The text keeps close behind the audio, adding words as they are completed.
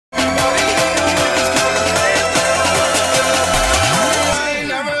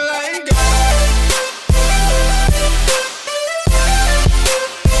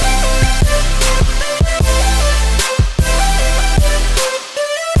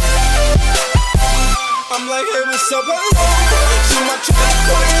Ready?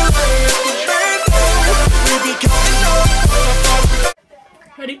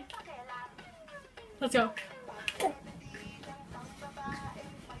 Let's go.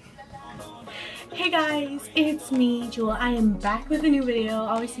 Hey guys, it's me, Jewel. I am back with a new video.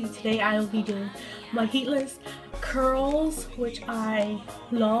 Obviously today I will be doing my heatless curls, which I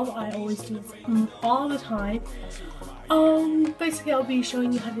love. I always do this all the time. Basically I'll be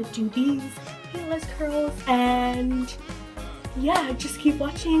showing you how to do these heatless curls, and yeah, just keep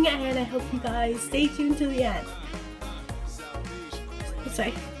watching and I hope you guys stay tuned to the end. Let's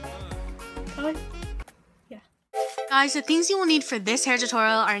say bye. Guys, the things you will need for this hair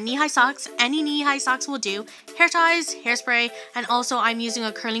tutorial are knee-high socks. Any knee-high socks will do. Hair ties, hairspray, and also I'm using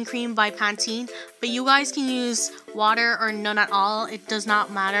a curling cream by Pantene. But you guys can use water or none at all. It does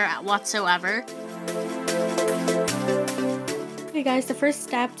not matter whatsoever. Okay guys, the first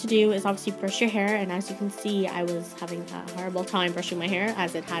step to do is obviously brush your hair. And as you can see, I was having a horrible time brushing my hair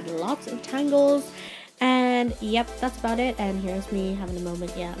as it had lots of tangles. And yep, that's about it. And here's me having a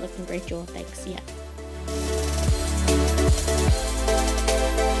moment. Yeah, looking great, Joel. Thanks. Yeah.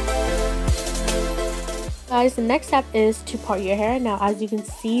 Guys, the next step is to part your hair. Now as you can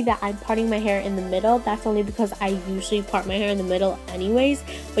see that I'm parting my hair in the middle. That's only because I usually part my hair in the middle anyways,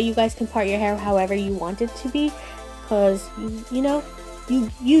 but you guys can part your hair however you want it to be, because you know,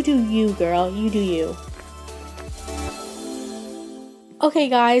 you do you, girl, you do you. Okay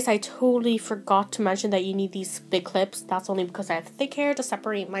guys, I totally forgot to mention that you need these split clips. That's only because I have thick hair to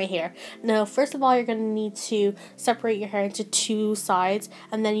separate my hair. Now, first of all, you're going to need to separate your hair into two sides,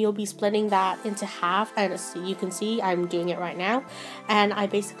 and then you'll be splitting that into half. And as you can see, I'm doing it right now. And I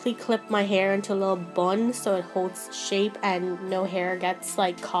basically clip my hair into a little bun so it holds shape and no hair gets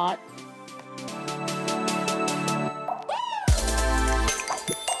like caught.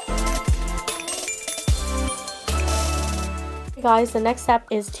 Guys, the next step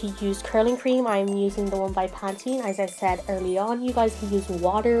is to use curling cream. I'm using the one by Pantene. As I said early on, you guys can use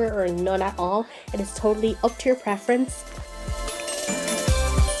water or none at all. It is totally up to your preference.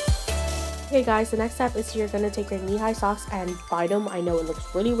 Okay guys, the next step is you're going to take your knee-high socks and bite them. I know it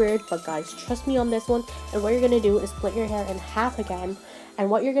looks really weird, but guys, trust me on this one. And what you're going to do is split your hair in half again. And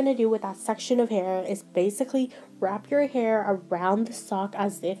what you're going to do with that section of hair is basically wrap your hair around the sock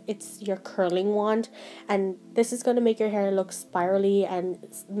as if it's your curling wand. And this is going to make your hair look spirally and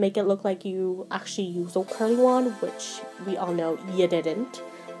make it look like you actually use a curling wand, which we all know you didn't.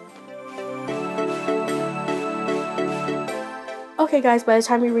 Okay guys, by the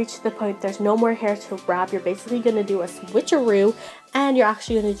time you reach the point there's no more hair to wrap, you're basically going to do a switcheroo, and you're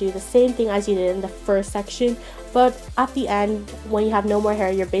actually going to do the same thing as you did in the first section, but at the end, when you have no more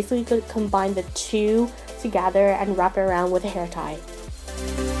hair, you're basically going to combine the two together and wrap it around with a hair tie.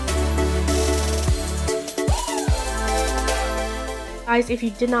 Guys, if you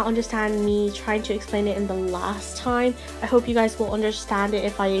did not understand me trying to explain it in the last time, I hope you guys will understand it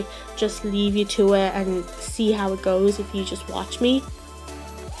if I just leave you to it and see how it goes if you just watch me.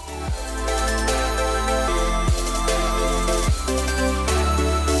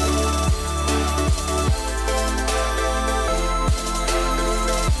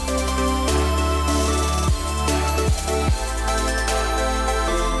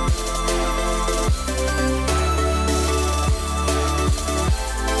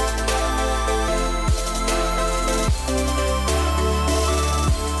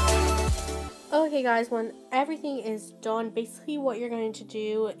 Okay guys, when everything is done, basically what you're going to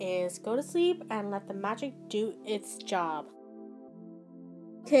do is go to sleep and let the magic do its job.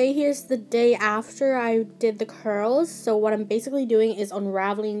 Okay, here's the day after I did the curls. So what I'm basically doing is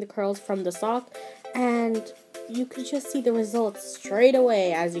unraveling the curls from the sock, and you can just see the results straight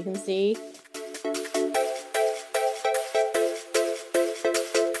away, as you can see.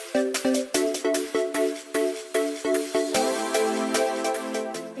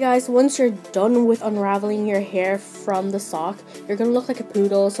 Guys, once you're done with unraveling your hair from the sock, you're gonna look like a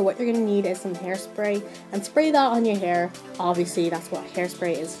poodle. So what you're gonna need is some hairspray and spray that on your hair. Obviously that's what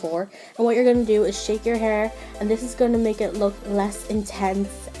hairspray is for. And what you're gonna do is shake your hair, and this is gonna make it look less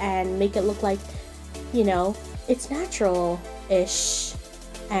intense and make it look like, you know, it's natural-ish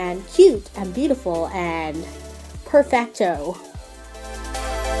and cute and beautiful and perfecto.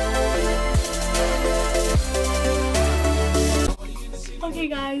 Okay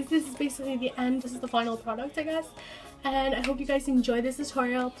guys, this is basically the end. This is the final product, I guess, and I hope you guys enjoy this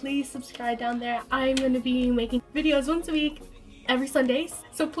tutorial. Please subscribe down there. I'm going to be making videos once a week every Sundays,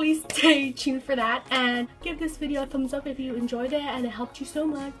 so please stay tuned for that, and give this video a thumbs up if you enjoyed it and it helped you so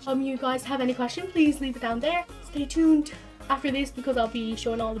much. You guys have any questions, please leave it down there. Stay tuned after this because I'll be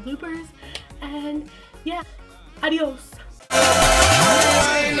showing all the bloopers, and yeah, Adios.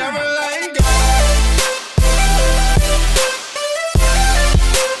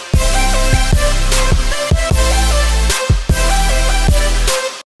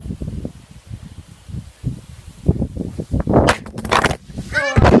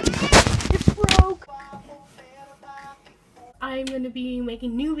 I'm going to be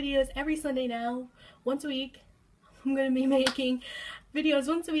making new videos every Sunday now, once a week. I'm going to be making videos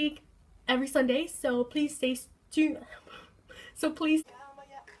once a week, every Sunday, so please stay tuned. So please.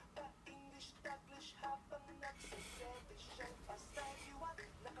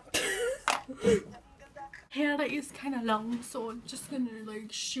 Hair that is kind of long, so I'm just going to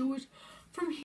like shoot from here.